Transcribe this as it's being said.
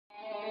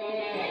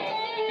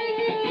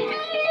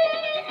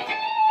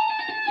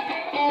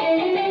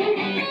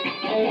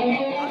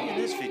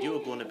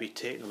be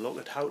taking a look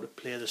at how to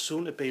play the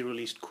soon to be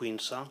released Queen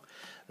song,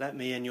 Let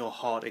Me In Your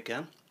Heart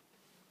Again.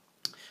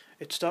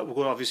 We're going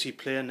to obviously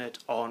playing it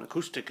on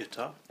acoustic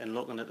guitar and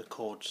looking at the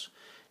chords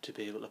to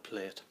be able to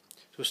play it.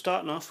 So we're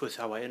starting off with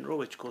our intro,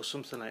 which goes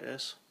something like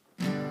this.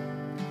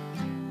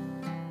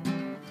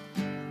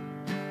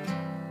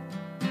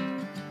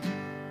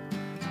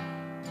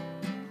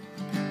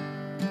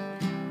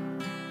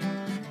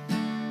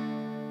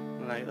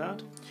 Like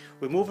that.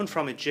 We're moving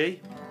from a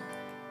G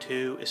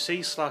to a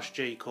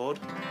C/G chord.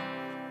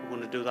 We're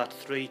going to do that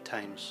 3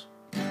 times.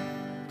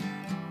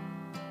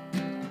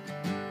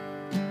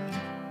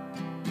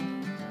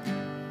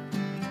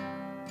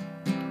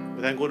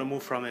 We're then going to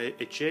move from a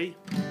G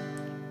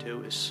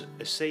to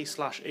a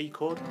C/E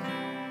chord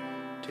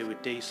to a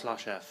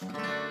D/F.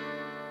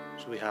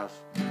 So we have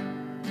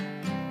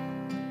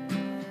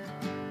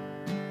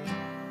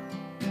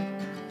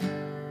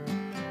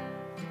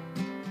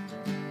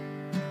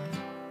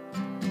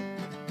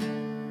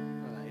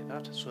like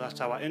that. So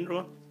that's our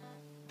intro.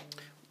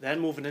 Then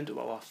moving into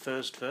our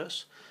first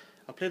verse.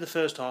 I'll play the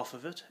first half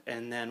of it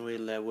and then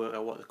we'll work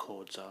out what the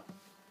chords are.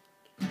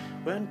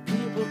 When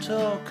people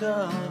talk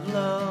of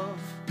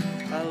love,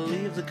 I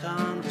leave the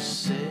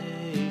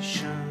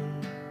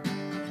conversation.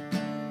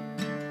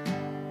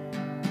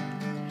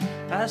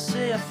 I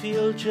say I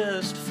feel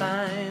just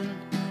fine,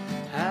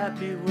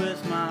 happy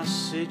with my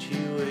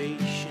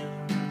situation.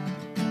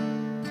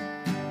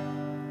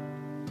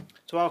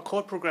 So our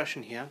chord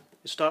progression here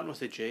is starting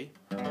with a G.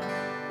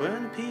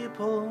 When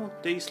people,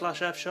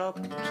 D/F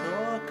sharp,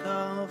 talk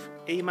of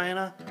E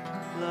minor,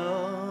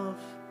 love,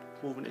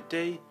 moving to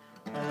D,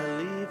 I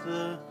leave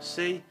the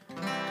C,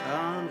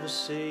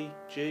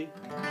 conversation,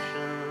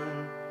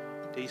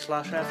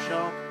 D/F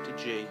sharp to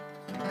G.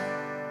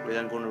 We're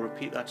then going to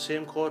repeat that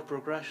same chord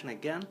progression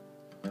again.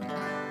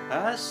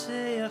 I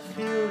say I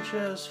feel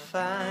just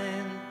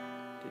fine,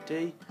 to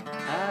D,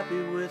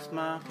 happy with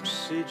my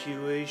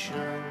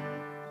situation.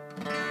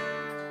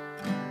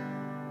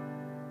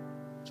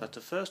 So that's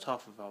the first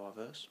half of our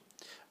verse.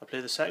 I'll play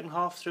the second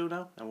half through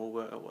now and we'll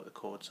work out what the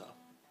chords are.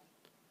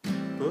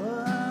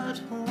 But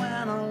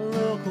when I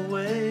look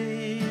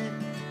away,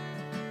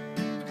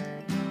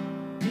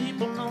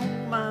 people know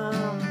my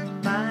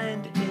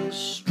mind is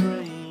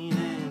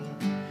straining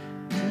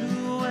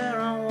to where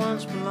I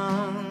once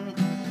belonged,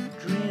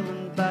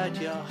 dreaming about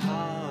your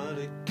heart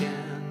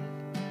again,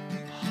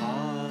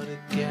 heart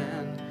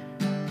again,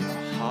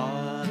 your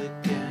heart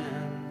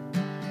again.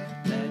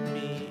 Let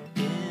me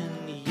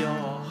in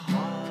your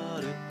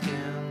heart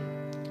again.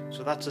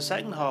 So that's the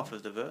second half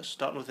of the verse,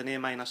 starting with an A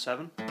minor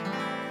 7.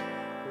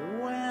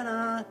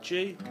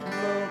 G,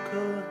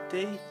 local,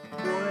 D,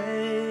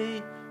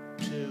 way,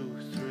 2,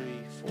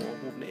 3, 4,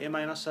 moving to A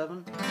minor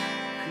 7.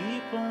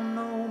 People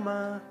know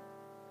my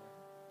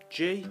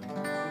G,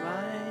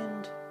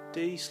 mind,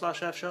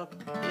 D/F sharp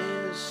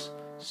is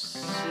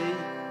C/E,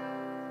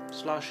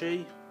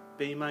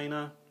 B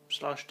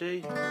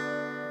minor/D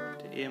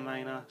to A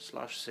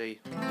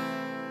minor/C.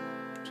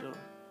 So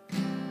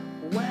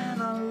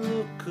when I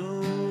look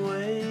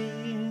away,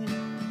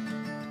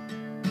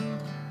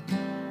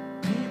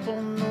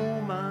 people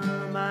know my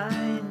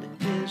mind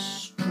is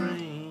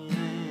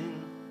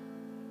straining.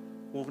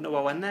 Moving to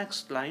our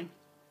next line,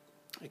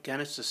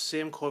 again it's the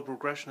same chord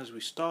progression as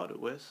we started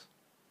with.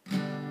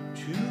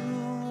 To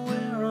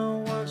where I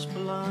once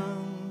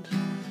belonged,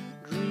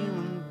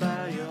 dreaming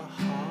by your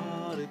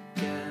heart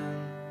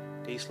again.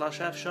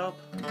 D/F sharp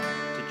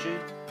to G,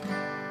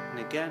 and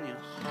again your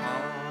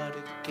heart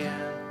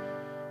again.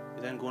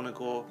 You're then going to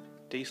go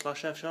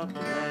D/F sharp,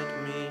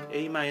 let me,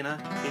 E minor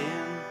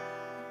in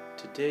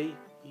to D,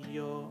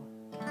 your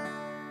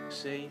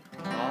C,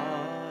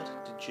 hard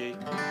to G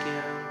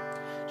again.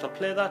 So I'll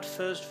play that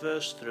first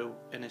verse through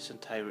in its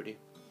entirety.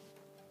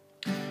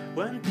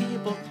 When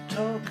people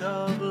talk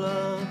of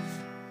love,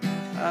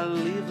 I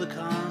leave the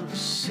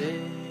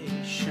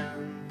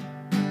conversation.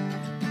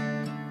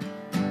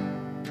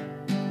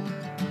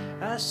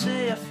 I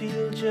say I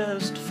feel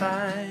just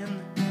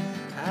fine,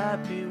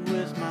 happy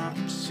with my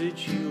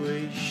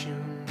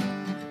situation.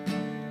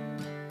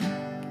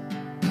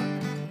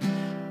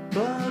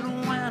 But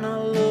when I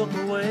look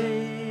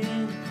away,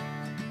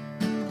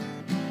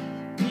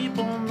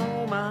 people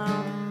know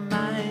my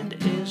mind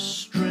is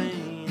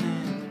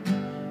straining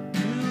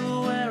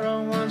to where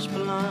I once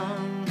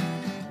belonged,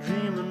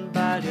 dreaming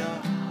about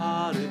your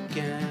heart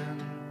again,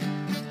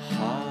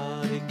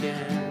 heart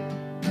again,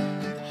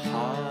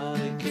 heart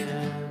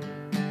again.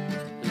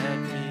 Let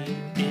me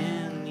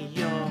in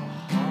your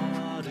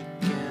heart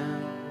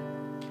again.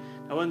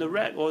 Now in the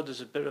record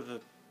there's a bit of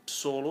a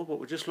solo, but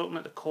we're just looking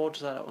at the chords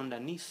that are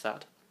underneath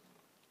that.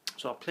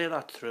 So I'll play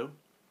that through.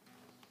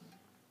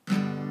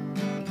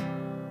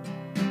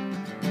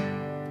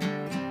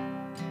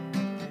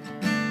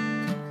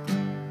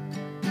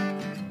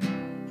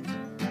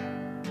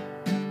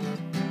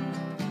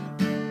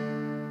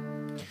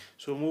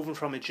 So we're moving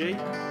from a G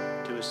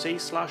to a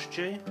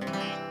C/G,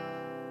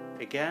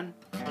 again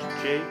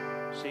G,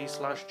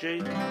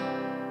 C/G,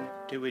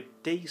 to a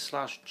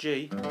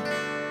D/G,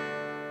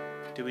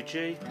 do a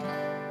G,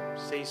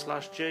 C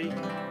slash G,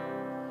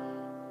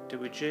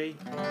 do a G,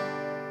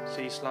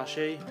 C slash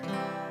E,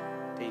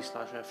 D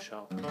slash F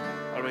sharp.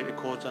 I'll write the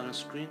chords on the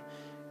screen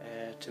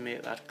to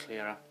make that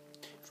clearer.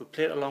 If we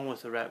play it along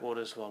with the record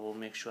as well, we'll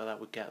make sure that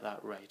we get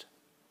that right.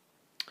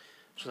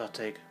 So that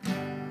take.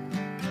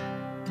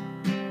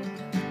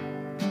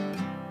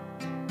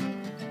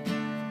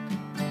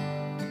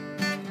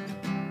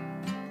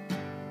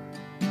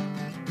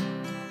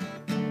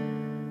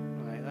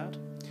 Like that.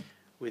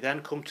 We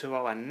then come to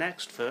our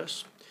next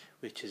verse,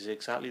 which is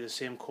exactly the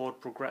same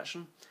chord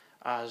progression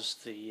as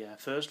the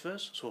first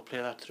verse. So we'll play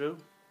that through.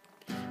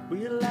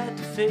 We like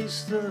to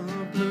face the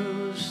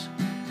blues,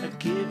 I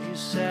give you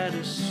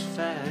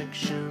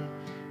satisfaction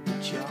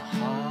with your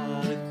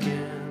heart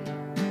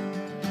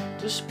again.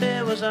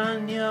 Despair was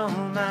on your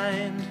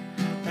mind,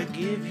 I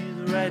give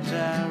you the right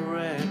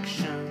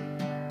direction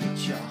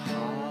with your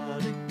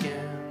heart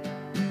again.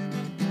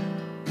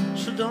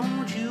 So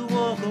don't you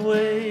walk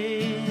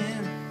away,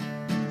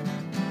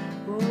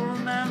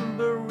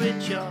 remember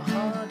with your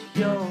heart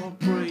you're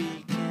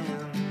breaking.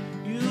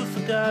 You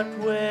forgot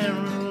where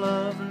in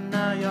love and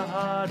now your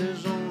heart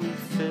is only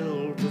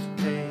filled with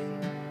pain.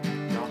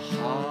 Your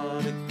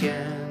heart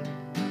again,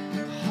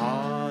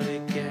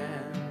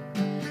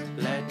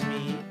 let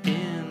me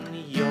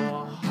in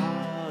your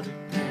heart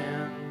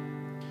again.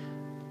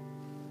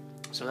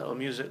 It's a little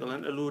musical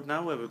interlude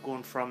now where we're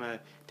going from a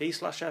D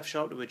slash F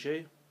sharp to a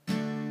G,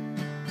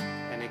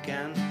 and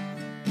again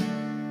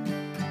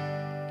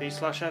D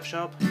slash F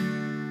sharp,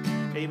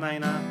 E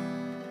minor,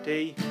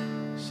 D,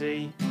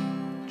 C,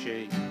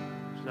 G.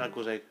 So that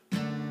goes like.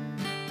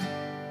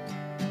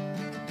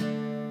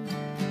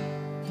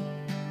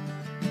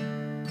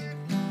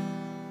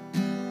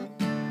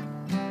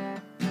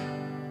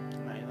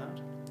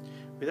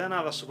 We then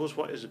have, I suppose,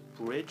 what is a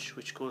bridge,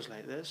 which goes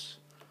like this.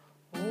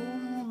 Oh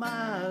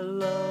my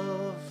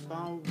love,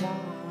 I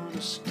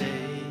wanna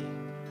stay.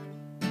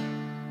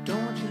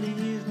 Don't you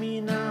leave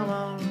me now,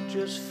 I'll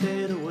just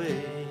fade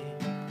away.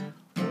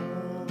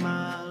 Oh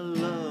my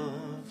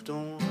love,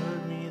 don't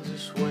hurt me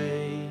this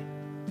way.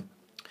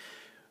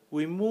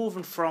 We're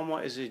moving from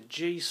what is a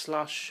G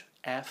slash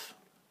F,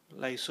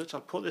 like such. I'll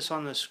put this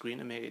on the screen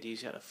to make it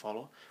easier to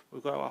follow.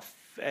 We've got our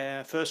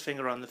first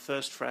finger on the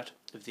first fret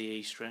of the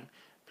E string,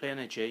 playing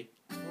a G,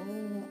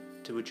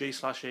 to a G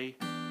slash E,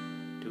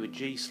 to a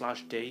G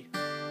slash D.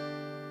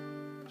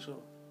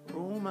 So,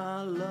 oh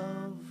my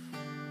love,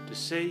 to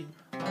C,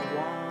 I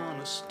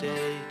wanna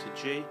stay, to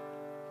G.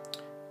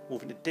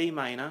 Moving to D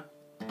minor,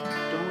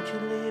 don't you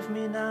leave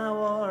me now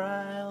or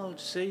I'll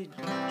C,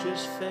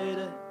 just fade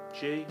a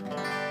G.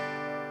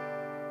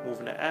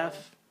 Moving to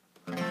F,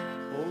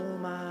 oh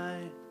my,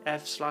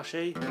 F slash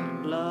E,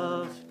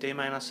 love, D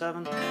minor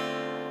 7.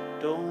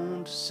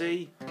 Don't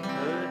C,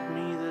 hurt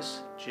me this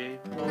G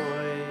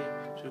boy.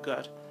 So we've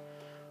got,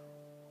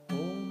 oh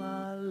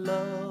my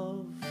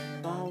love,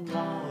 I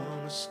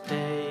wanna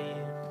stay.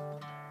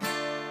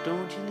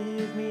 Don't you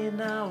leave me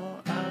now or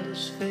I'll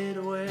just fade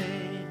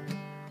away.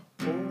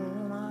 Oh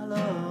my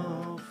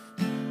love,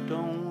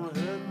 don't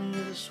hurt me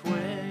this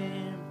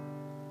way.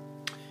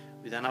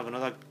 We then have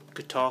another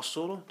guitar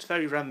solo. It's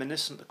very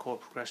reminiscent of the chord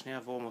progression here,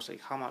 of almost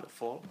like hammer to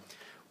fall,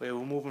 where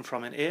we're moving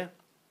from an A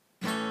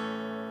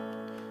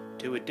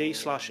to a D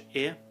slash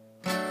A,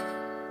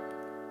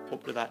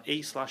 up to that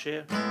E slash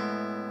A,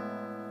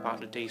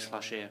 back to D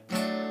slash A.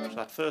 So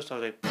that first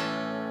I'll do.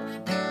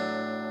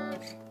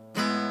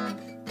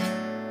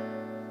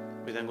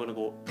 We're then going to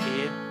go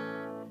A,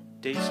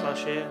 D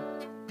slash A,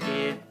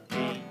 E, D,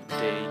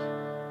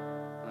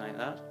 like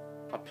that.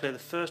 I'll play the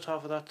first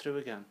half of that through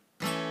again.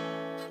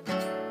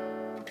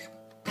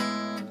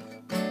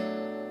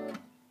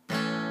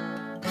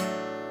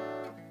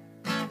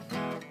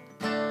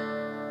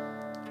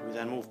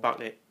 Then move back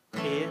to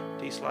A,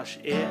 D slash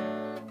A,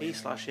 E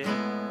slash A,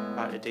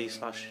 back to D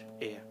slash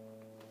A.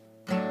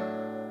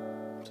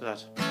 So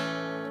that.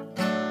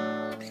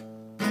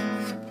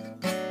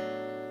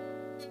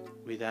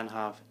 We then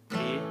have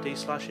A, D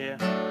slash A,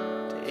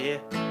 to A,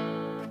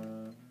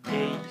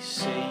 E,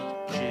 C,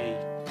 G,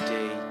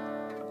 D.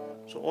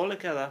 So all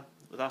together,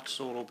 with that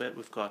solo bit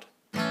we've got.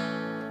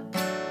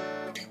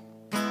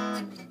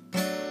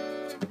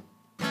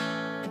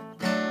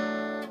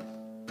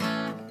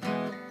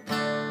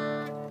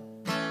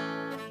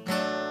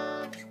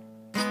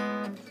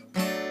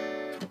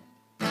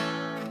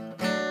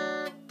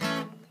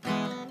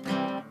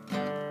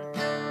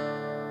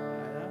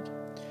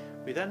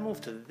 We then move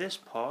to this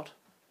part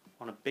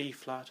on a B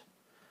flat.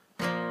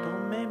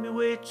 Don't make me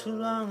wait too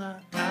long, I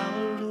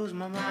will lose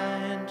my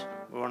mind.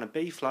 We're on a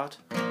B flat.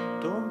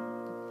 Don't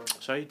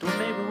make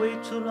me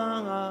wait too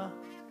long,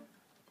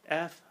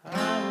 F,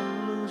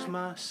 I will lose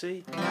my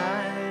C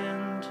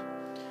mind.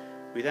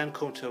 We then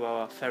come to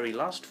our very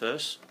last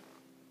verse,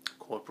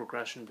 chord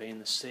progression being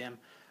the same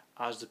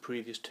as the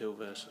previous two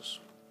verses.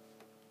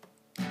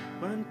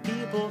 When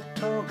people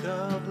talk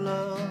of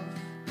love,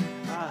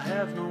 I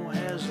have no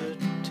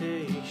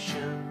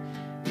hesitation,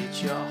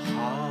 it's your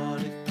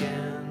heart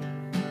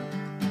again.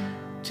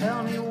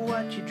 Tell me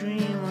what you're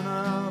dreaming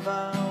of,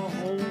 I'll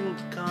hold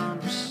the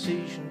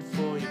conversation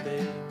for you,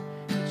 babe.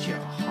 It's your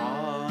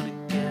heart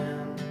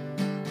again.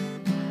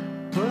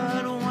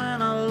 But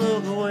when I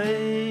look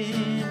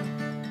away,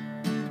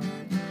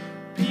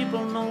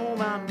 people know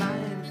my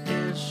mind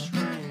is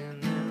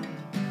straying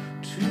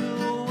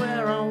to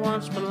where I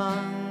once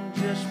belonged.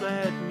 Just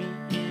let me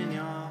in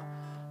your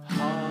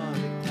heart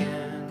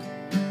again,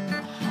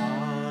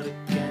 heart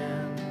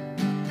again.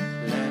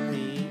 Let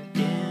me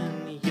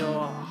in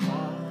your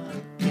heart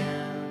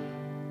again.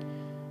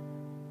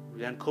 We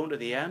then come to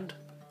the end,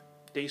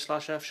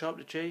 D/F sharp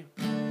to G,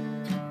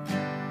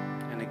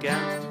 and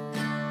again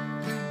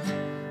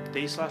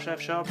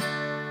D/F sharp,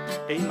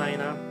 E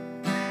minor,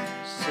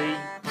 C,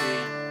 D,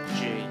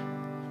 G.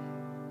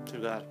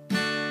 Too bad.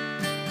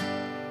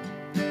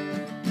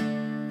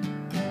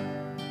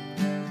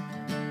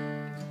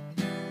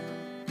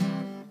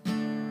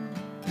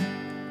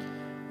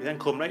 We then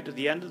come right to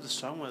the end of the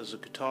song where there's a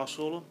guitar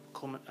solo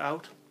coming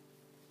out,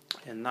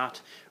 and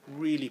that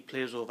really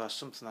plays over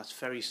something that's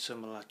very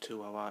similar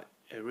to our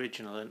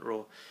original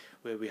intro,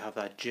 where we have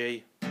that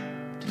G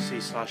to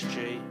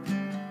C/G.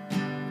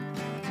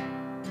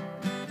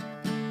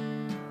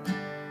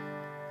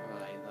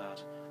 Like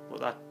that. But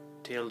that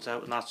tails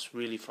out, and that's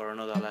really for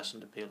another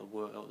lesson to be able to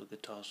work out the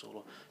guitar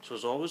solo. So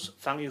as always,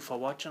 thank you for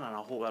watching, and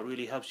I hope that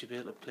really helps you be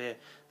able to play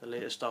the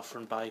latest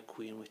offering by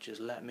Queen, which is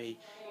Let Me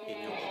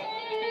In Your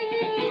Heart.